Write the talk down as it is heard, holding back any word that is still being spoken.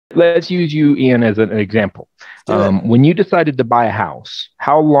let's use you, Ian, as an example. When you decided to buy a house,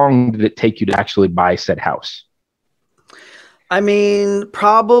 how long did it take you to actually buy said house? I mean,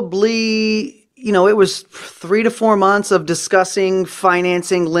 probably, it was 3 to 4 months of discussing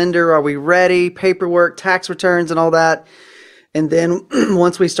financing, lender, are we ready, paperwork, tax returns, and all that. And then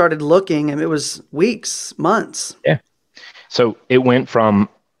once we started looking, and it was weeks, months. Yeah. So it went from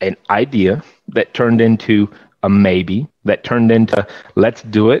an idea that turned into a maybe, that turned into let's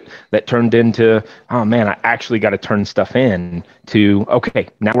do it, that turned into, oh man, I actually got to turn stuff in, to, okay,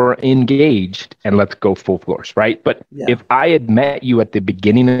 now we're engaged and let's go full force, right? But if I had met you at the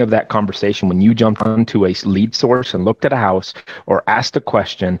beginning of that conversation, when you jumped onto a lead source and looked at a house or asked a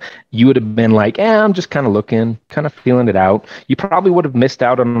question, you would have been like, I'm just kind of looking, kind of feeling it out. You probably would have missed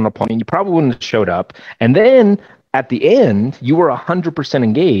out on an appointment. You probably wouldn't have showed up. And then at the end, you were 100%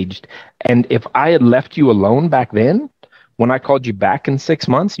 engaged. And if I had left you alone back then, when I called you back in 6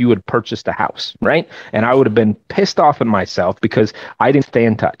 months, you had purchased a house, right? And I would have been pissed off at myself because I didn't stay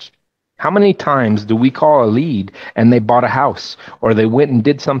in touch. How many times do we call a lead and they bought a house, or they went and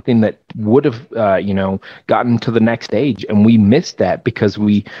did something that would have, gotten to the next stage, and we missed that because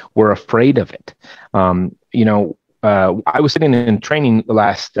we were afraid of it? I was sitting in training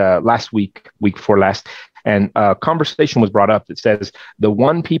last week before last, and a conversation was brought up that says the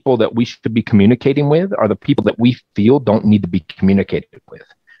one people that we should be communicating with are the people that we feel don't need to be communicated with,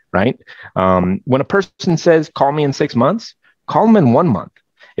 right? When a person says, call me in 6 months, call them in 1 month.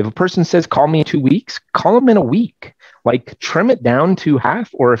 If a person says, call me in 2 weeks, call them in a week. Like, trim it down to half,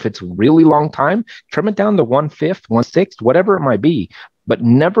 or if it's really long time, trim it down to 1/5, 1/6, whatever it might be. But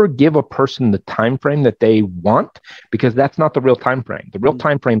never give a person the time frame that they want, because that's not the real time frame. The real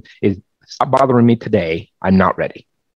time frame is, stop bothering me today. I'm not ready.